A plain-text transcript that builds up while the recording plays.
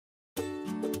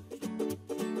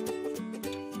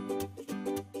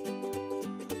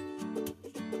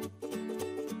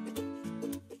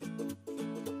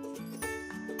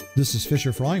This is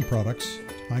Fisher Flying Products.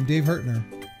 I'm Dave Hertner.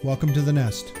 Welcome to The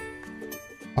Nest.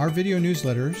 Our video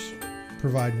newsletters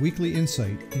provide weekly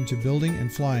insight into building and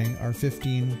flying our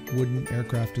 15 wooden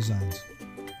aircraft designs.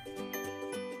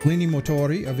 Plini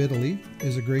Motori of Italy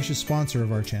is a gracious sponsor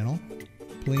of our channel.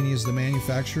 Plini is the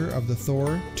manufacturer of the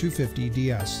Thor 250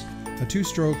 DS, a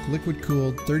two-stroke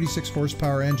liquid-cooled 36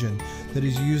 horsepower engine that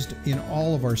is used in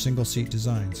all of our single-seat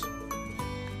designs.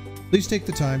 Please take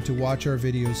the time to watch our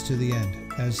videos to the end,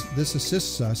 as this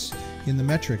assists us in the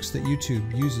metrics that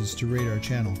YouTube uses to rate our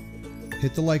channel.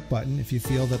 Hit the like button if you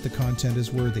feel that the content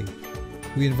is worthy.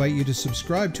 We invite you to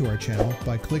subscribe to our channel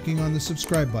by clicking on the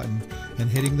subscribe button and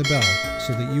hitting the bell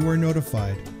so that you are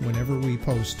notified whenever we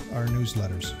post our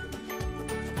newsletters.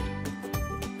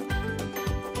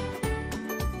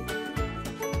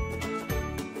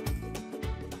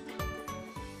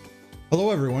 Hello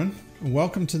everyone, and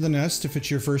welcome to The Nest if it's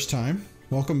your first time.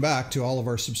 Welcome back to all of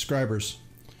our subscribers.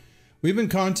 We've been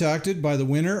contacted by the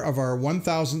winner of our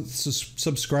 1,000th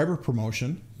subscriber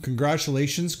promotion.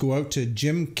 Congratulations go out to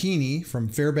Jim Keeney from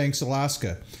Fairbanks,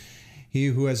 Alaska. He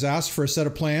who has asked for a set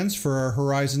of plans for our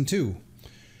Horizon 2.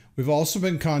 We've also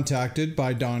been contacted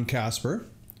by Don Casper,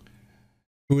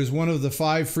 who is one of the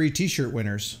 5 free t-shirt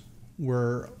winners.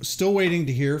 We're still waiting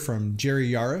to hear from Jerry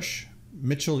Yarish,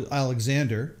 Mitchell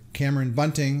Alexander, Cameron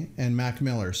Bunting, and Mac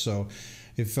Miller. So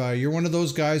if you're one of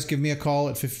those guys, give me a call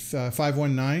at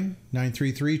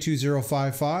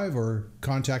 519-933-2055 or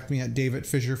contact me at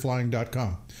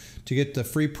dave@fisherflying.com to get the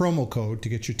free promo code to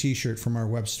get your t-shirt from our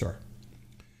web store.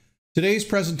 Today's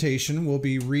presentation will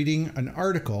be reading an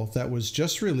article that was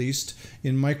just released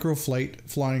in Microlight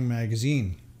Flying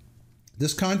Magazine.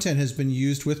 This content has been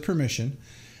used with permission,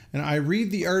 and I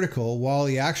read the article while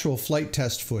the actual flight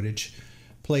test footage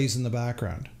plays in the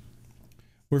background.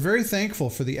 We're very thankful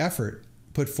for the effort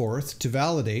put forth to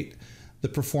validate the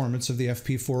performance of the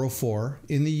FP-404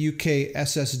 in the UK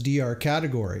SSDR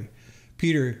category.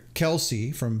 Peter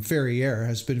Kelsey from Ferry Air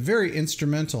has been very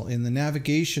instrumental in the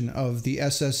navigation of the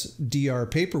SSDR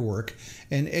paperwork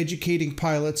and educating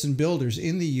pilots and builders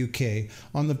in the UK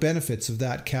on the benefits of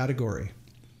that category.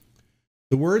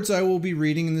 The words I will be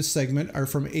reading in this segment are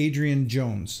from Adrian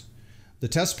Jones, the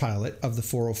test pilot of the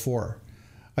 404.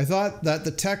 I thought that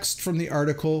the text from the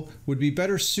article would be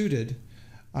better suited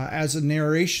as a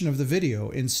narration of the video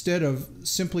instead of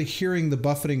simply hearing the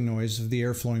buffeting noise of the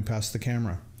air flowing past the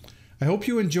camera. I hope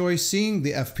you enjoy seeing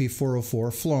the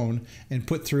FP-404 flown and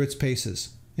put through its paces.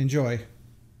 Enjoy.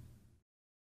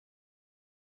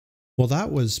 Well,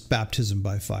 that was baptism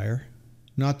by fire.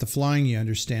 Not the flying, you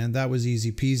understand. That was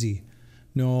easy peasy.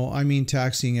 No, I mean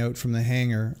taxiing out from the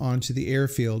hangar onto the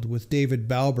airfield with David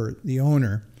Balbert, the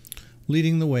owner,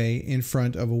 leading the way in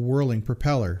front of a whirling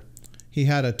propeller. He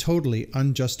had a totally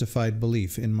unjustified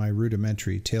belief in my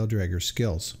rudimentary taildragger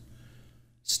skills.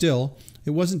 Still,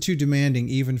 it wasn't too demanding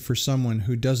even for someone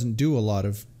who doesn't do a lot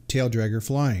of taildragger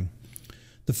flying.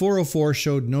 The 404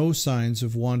 showed no signs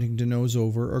of wanting to nose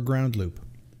over or ground loop.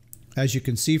 As you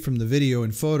can see from the video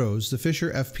and photos, the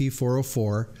Fisher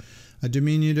FP-404, a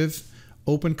diminutive,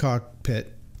 open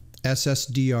cockpit,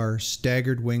 SSDR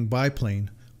staggered wing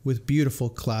biplane with beautiful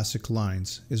classic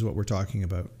lines is what we're talking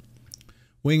about.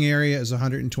 Wing area is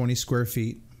 120 square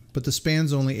feet, but the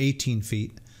span's only 18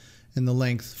 feet and the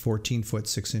length 14 foot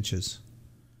 6 inches.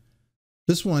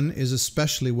 This one is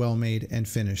especially well made and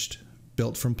finished,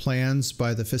 built from plans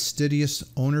by the fastidious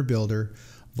owner-builder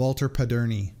Walter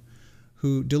Paderni,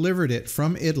 who delivered it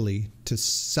from Italy to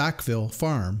Sackville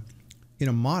Farm in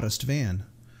a modest van.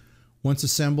 Once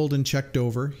assembled and checked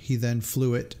over, he then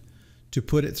flew it to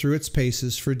put it through its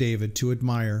paces for David to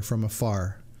admire from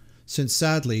afar, since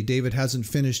sadly David hasn't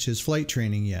finished his flight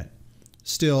training yet.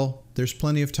 Still, there's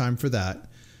plenty of time for that.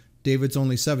 David's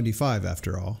only 75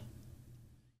 after all.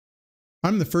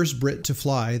 I'm the first Brit to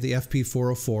fly the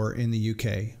FP-404 in the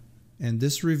UK, and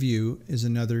this review is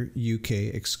another UK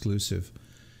exclusive.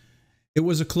 It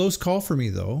was a close call for me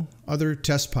though. Other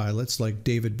test pilots like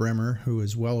David Bremer, who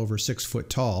is well over 6 foot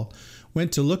tall,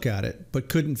 went to look at it but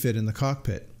couldn't fit in the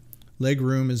cockpit. Leg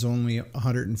room is only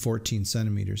 114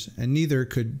 centimeters, and neither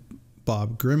could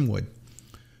Bob Grimwood.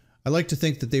 I like to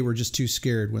think that they were just too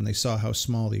scared when they saw how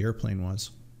small the airplane was.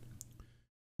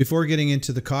 Before getting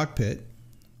into the cockpit,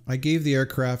 I gave the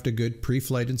aircraft a good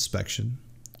pre-flight inspection,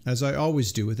 as I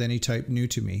always do with any type new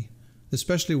to me,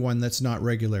 especially one that's not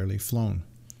regularly flown.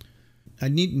 I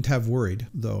needn't have worried,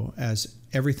 though, as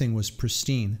everything was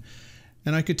pristine,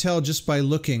 and I could tell just by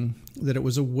looking that it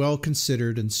was a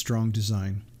well-considered and strong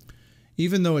design.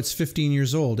 Even though it's 15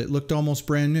 years old, it looked almost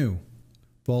brand new.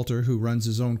 Walter, who runs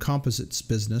his own composites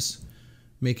business,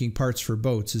 making parts for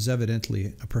boats, is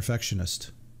evidently a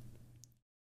perfectionist.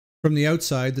 From the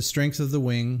outside, the strength of the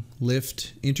wing,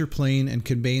 lift, interplane, and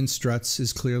cabane struts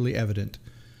is clearly evident.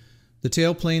 The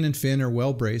tailplane and fin are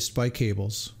well braced by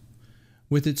cables.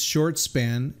 With its short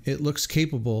span, it looks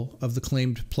capable of the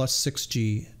claimed plus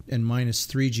 6G and minus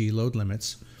 3G load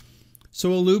limits.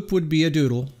 So a loop would be a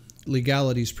doodle,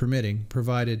 legalities permitting,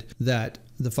 provided that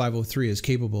the 503 is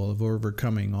capable of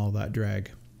overcoming all that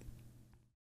drag.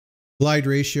 Glide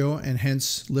ratio and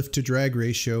hence lift to drag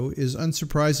ratio is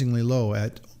unsurprisingly low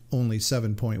at only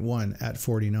 7.1 at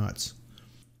 40 knots.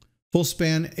 Full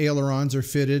span ailerons are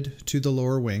fitted to the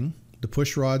lower wing. The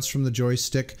push rods from the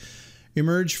joystick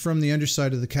emerge from the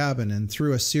underside of the cabin and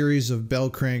through a series of bell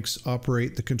cranks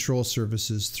operate the control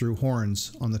surfaces through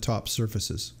horns on the top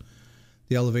surfaces.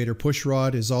 The elevator push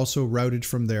rod is also routed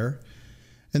from there,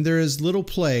 and there is little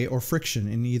play or friction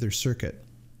in either circuit.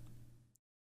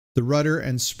 The rudder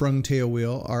and sprung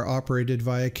tailwheel are operated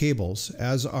via cables,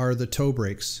 as are the toe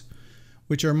brakes,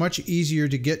 which are much easier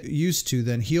to get used to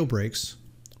than heel brakes.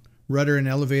 Rudder and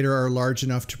elevator are large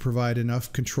enough to provide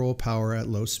enough control power at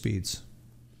low speeds.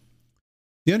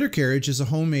 The undercarriage is a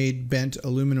homemade bent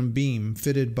aluminum beam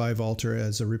fitted by Walter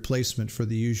as a replacement for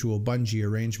the usual bungee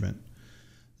arrangement.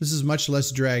 This is much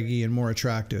less draggy and more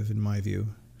attractive in my view.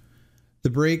 The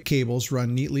brake cables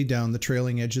run neatly down the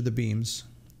trailing edge of the beams,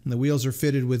 and the wheels are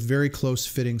fitted with very close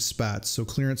fitting spats, so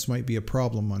clearance might be a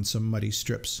problem on some muddy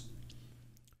strips.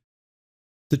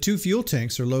 The two fuel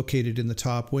tanks are located in the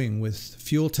top wing with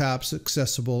fuel taps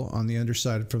accessible on the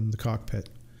underside from the cockpit.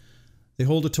 They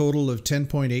hold a total of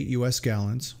 10.8 US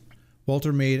gallons.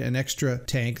 Walter made an extra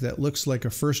tank that looks like a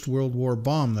First World War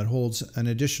bomb that holds an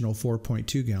additional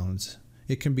 4.2 gallons.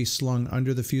 It can be slung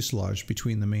under the fuselage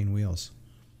between the main wheels.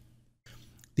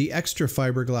 The extra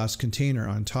fiberglass container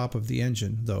on top of the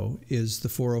engine, though, is the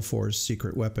 404's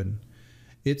secret weapon.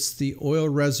 It's the oil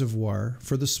reservoir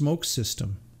for the smoke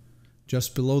system.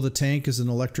 Just below the tank is an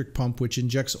electric pump which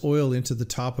injects oil into the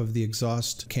top of the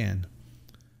exhaust can.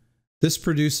 This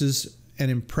produces an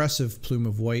impressive plume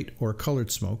of white or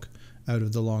colored smoke out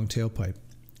of the long tailpipe.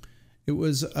 It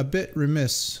was a bit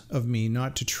remiss of me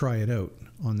not to try it out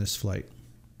on this flight.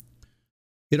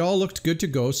 It all looked good to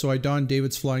go, so I donned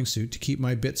David's flying suit to keep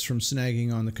my bits from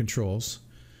snagging on the controls.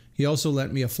 He also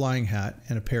lent me a flying hat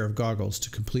and a pair of goggles to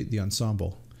complete the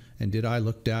ensemble. And did I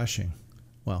look dashing?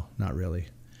 Well, not really.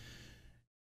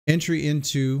 Entry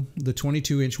into the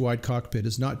 22-inch wide cockpit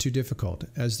is not too difficult,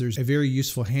 as there's a very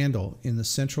useful handle in the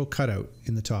central cutout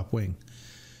in the top wing.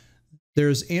 There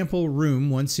is ample room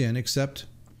once in, except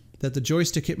that the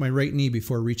joystick hit my right knee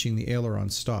before reaching the aileron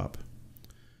stop.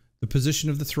 The position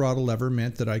of the throttle lever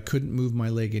meant that I couldn't move my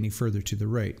leg any further to the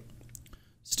right.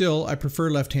 Still, I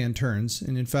prefer left-hand turns,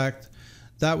 and in fact,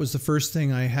 that was the first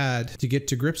thing I had to get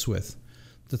to grips with.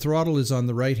 The throttle is on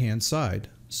the right-hand side,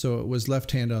 so it was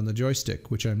left hand on the joystick,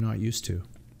 which I'm not used to.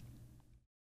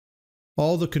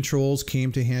 All the controls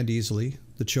came to hand easily.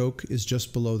 The choke is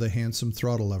just below the handsome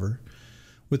throttle lever,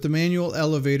 with the manual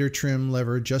elevator trim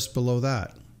lever just below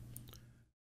that.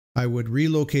 I would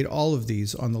relocate all of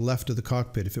these on the left of the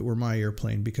cockpit if it were my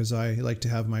airplane, because I like to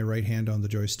have my right hand on the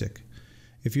joystick.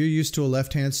 If you're used to a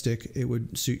left-hand stick, it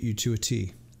would suit you to a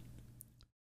T.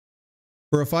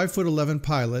 For a 5'11"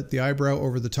 pilot, the eyebrow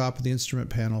over the top of the instrument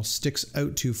panel sticks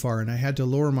out too far, and I had to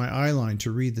lower my eye line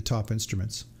to read the top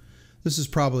instruments. This is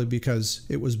probably because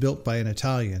it was built by an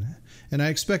Italian, and I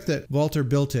expect that Walter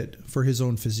built it for his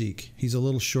own physique. He's a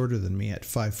little shorter than me at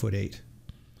 5'8".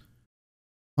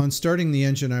 On starting the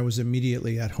engine, I was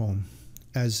immediately at home,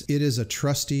 as it is a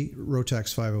trusty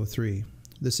Rotax 503.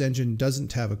 This engine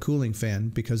doesn't have a cooling fan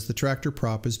because the tractor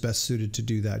prop is best suited to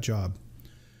do that job.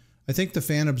 I think the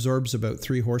fan absorbs about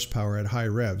 3 horsepower at high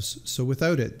revs, so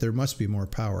without it there must be more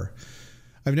power.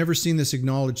 I've never seen this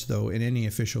acknowledged though in any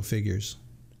official figures.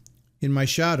 In my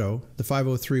shadow, the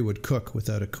 503 would cook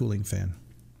without a cooling fan.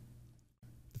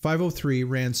 The 503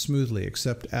 ran smoothly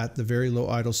except at the very low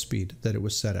idle speed that it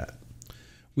was set at.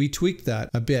 We tweaked that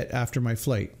a bit after my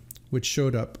flight, which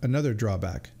showed up another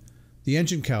drawback. The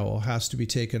engine cowl has to be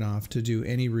taken off to do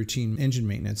any routine engine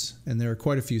maintenance, and there are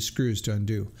quite a few screws to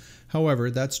undo.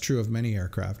 However, that's true of many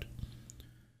aircraft.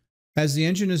 As the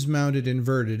engine is mounted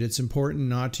inverted, it's important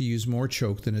not to use more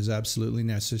choke than is absolutely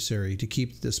necessary to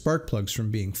keep the spark plugs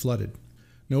from being flooded.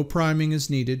 No priming is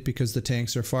needed because the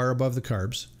tanks are far above the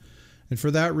carbs, and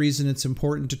for that reason it's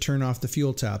important to turn off the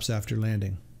fuel taps after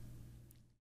landing.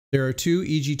 There are 2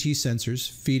 EGT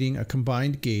sensors feeding a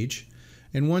combined gauge,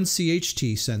 and 1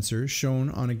 CHT sensor shown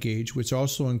on a gauge which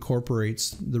also incorporates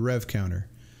the rev counter.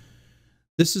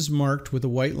 This is marked with a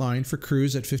white line for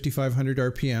cruise at 5,500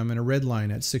 RPM and a red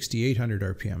line at 6,800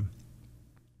 RPM.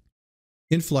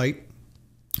 In flight,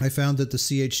 I found that the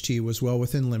CHT was well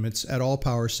within limits at all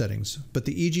power settings, but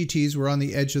the EGTs were on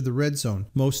the edge of the red zone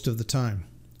most of the time.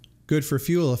 Good for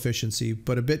fuel efficiency,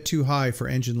 but a bit too high for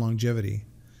engine longevity.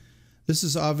 This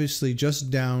is obviously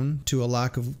just down to a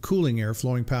lack of cooling air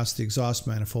flowing past the exhaust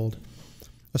manifold.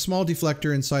 A small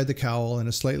deflector inside the cowl and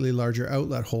a slightly larger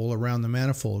outlet hole around the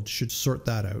manifold should sort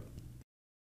that out.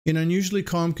 In unusually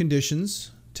calm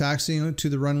conditions, taxiing to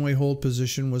the runway hold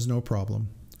position was no problem.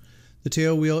 The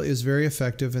tail wheel is very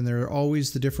effective and there are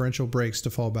always the differential brakes to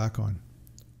fall back on.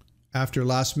 After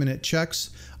last-minute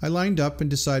checks, I lined up and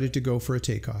decided to go for a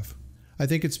takeoff. I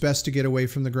think it's best to get away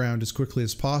from the ground as quickly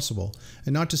as possible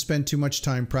and not to spend too much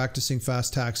time practicing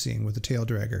fast taxiing with a tail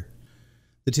dragger.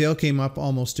 The tail came up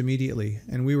almost immediately,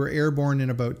 and we were airborne in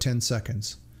about 10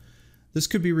 seconds. This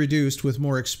could be reduced with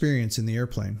more experience in the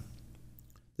airplane.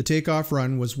 The takeoff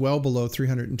run was well below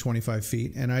 325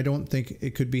 feet, and I don't think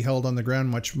it could be held on the ground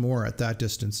much more at that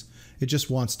distance. It just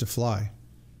wants to fly.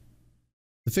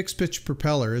 The fixed-pitch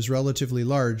propeller is relatively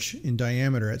large in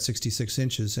diameter at 66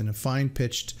 inches and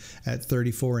fine-pitched at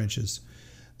 34 inches.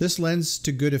 This lends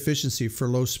to good efficiency for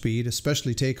low speed,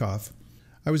 especially takeoff.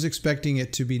 I was expecting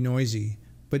it to be noisy,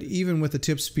 but even with a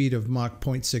tip speed of Mach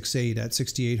 0.68 at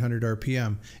 6,800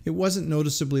 RPM, it wasn't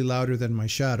noticeably louder than my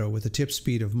Shadow with a tip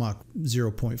speed of Mach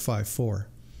 0.54.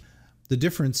 The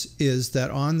difference is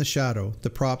that on the Shadow, the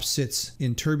prop sits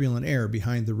in turbulent air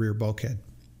behind the rear bulkhead.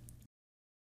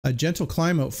 A gentle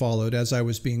climb-out followed as I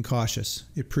was being cautious.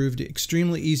 It proved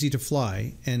extremely easy to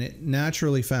fly, and it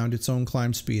naturally found its own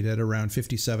climb speed at around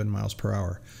 57 miles per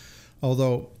hour.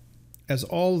 Although, as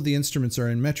all of the instruments are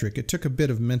in metric, it took a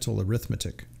bit of mental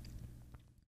arithmetic.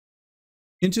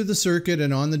 Into the circuit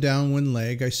and on the downwind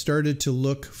leg, I started to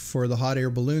look for the hot air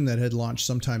balloon that had launched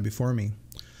sometime before me.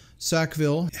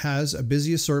 Sackville has a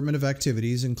busy assortment of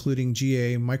activities, including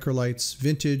GA, microlights,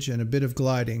 vintage, and a bit of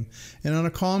gliding, and on a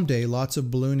calm day, lots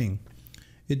of ballooning.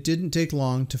 It didn't take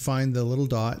long to find the little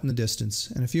dot in the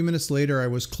distance, and a few minutes later I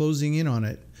was closing in on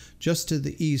it, just to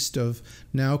the east of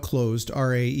now closed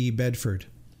RAE Bedford.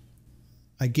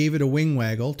 I gave it a wing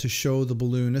waggle to show the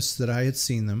balloonists that I had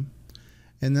seen them,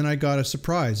 and then I got a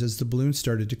surprise as the balloon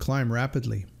started to climb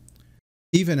rapidly.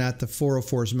 Even at the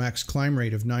 404's max climb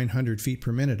rate of 900 feet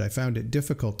per minute, I found it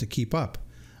difficult to keep up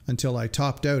until I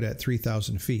topped out at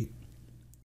 3,000 feet.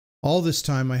 All this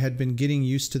time I had been getting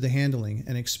used to the handling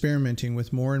and experimenting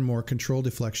with more and more control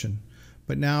deflection,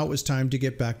 but now it was time to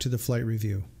get back to the flight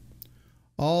review.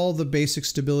 All the basic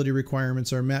stability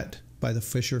requirements are met by the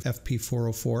Fisher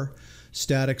FP-404.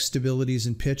 Static stabilities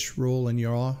in pitch, roll, and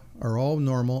yaw are all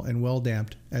normal and well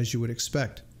damped, as you would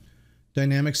expect.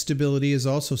 Dynamic stability is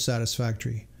also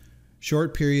satisfactory.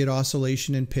 Short period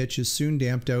oscillation in pitch is soon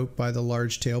damped out by the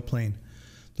large tailplane.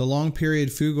 The long period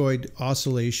phugoid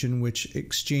oscillation, which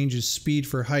exchanges speed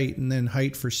for height and then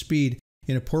height for speed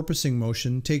in a porpoising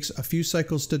motion, takes a few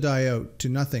cycles to die out to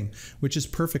nothing, which is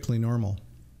perfectly normal.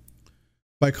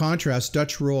 By contrast,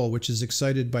 Dutch roll, which is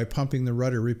excited by pumping the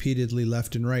rudder repeatedly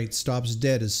left and right, stops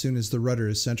dead as soon as the rudder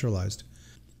is centralized.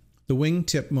 The wing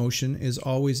tip motion is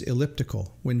always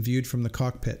elliptical when viewed from the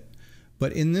cockpit,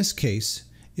 but in this case,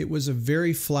 it was a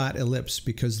very flat ellipse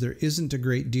because there isn't a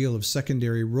great deal of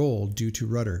secondary roll due to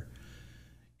rudder.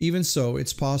 Even so,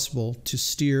 it's possible to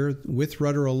steer with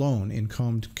rudder alone in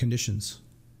calm conditions.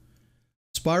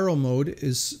 Spiral mode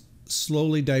is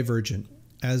slowly divergent,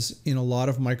 as in a lot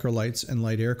of microlights and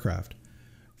light aircraft.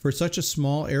 For such a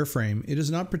small airframe, it is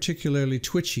not particularly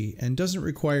twitchy and doesn't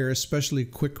require especially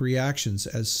quick reactions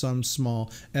as some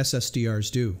small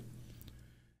SSDRs do.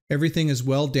 Everything is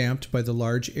well damped by the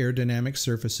large aerodynamic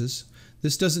surfaces.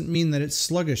 This doesn't mean that it's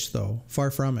sluggish though,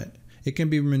 far from it. It can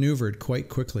be maneuvered quite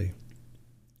quickly.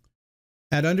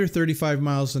 At under 35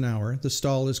 miles an hour, the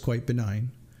stall is quite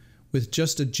benign, with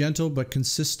just a gentle but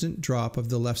consistent drop of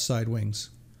the left side wings.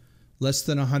 Less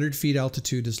than 100 feet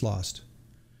altitude is lost.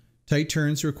 Tight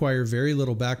turns require very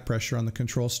little back pressure on the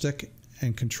control stick,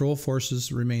 and control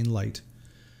forces remain light.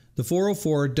 The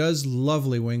 404 does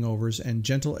lovely wingovers and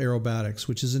gentle aerobatics,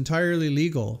 which is entirely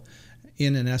legal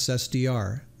in an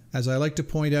SSDR, as I like to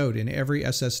point out in every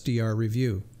SSDR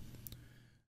review.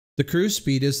 The cruise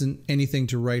speed isn't anything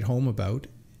to write home about,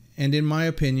 and in my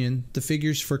opinion, the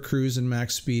figures for cruise and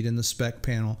max speed in the spec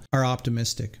panel are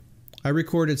optimistic. I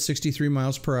recorded 63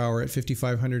 miles per hour at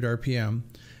 5,500 RPM,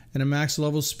 and a max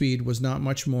level speed was not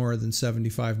much more than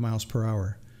 75 miles per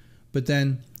hour. But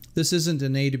then, this isn't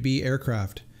an A to B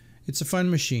aircraft. It's a fun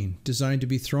machine, designed to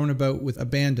be thrown about with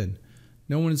abandon.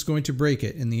 No one is going to break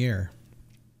it in the air.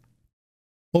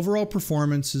 Overall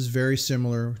performance is very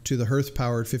similar to the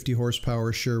Hearth-powered 50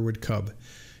 horsepower Sherwood Cub.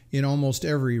 in almost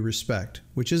every respect,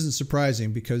 which isn't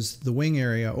surprising because the wing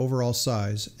area, overall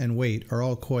size, and weight are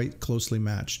all quite closely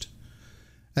matched.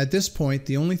 At this point,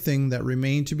 the only thing that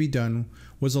remained to be done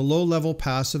was a low-level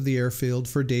pass of the airfield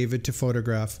for David to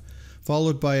photograph,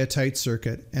 followed by a tight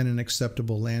circuit and an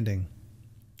acceptable landing.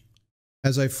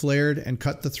 As I flared and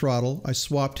cut the throttle, I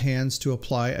swapped hands to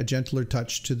apply a gentler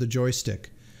touch to the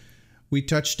joystick. We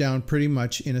touched down pretty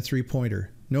much in a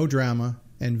three-pointer, no drama,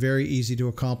 and very easy to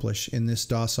accomplish in this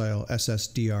docile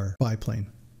SSDR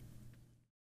biplane.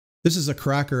 This is a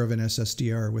cracker of an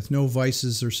SSDR with no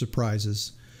vices or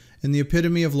surprises, and the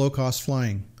epitome of low-cost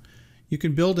flying. You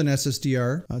can build an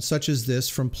SSDR such as this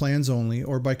from plans only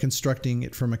or by constructing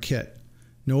it from a kit.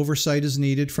 No oversight is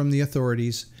needed from the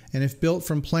authorities, and if built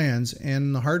from plans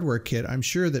and the hardware kit, I'm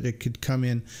sure that it could come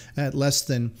in at less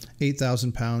than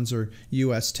 8,000 pounds or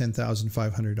US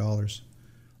 $10,500.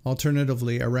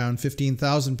 Alternatively, around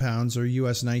 15,000 pounds or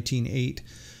US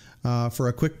 $19,800 for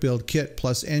a quick build kit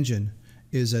plus engine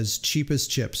is as cheap as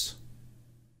chips.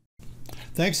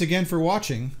 Thanks again for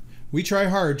watching. We try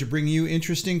hard to bring you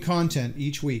interesting content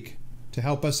each week. To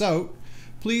help us out,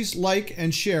 please like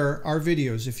and share our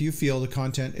videos if you feel the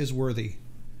content is worthy.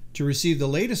 To receive the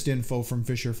latest info from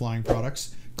Fisher Flying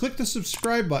Products, click the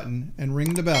subscribe button and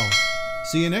ring the bell.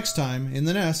 See you next time in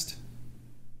the nest.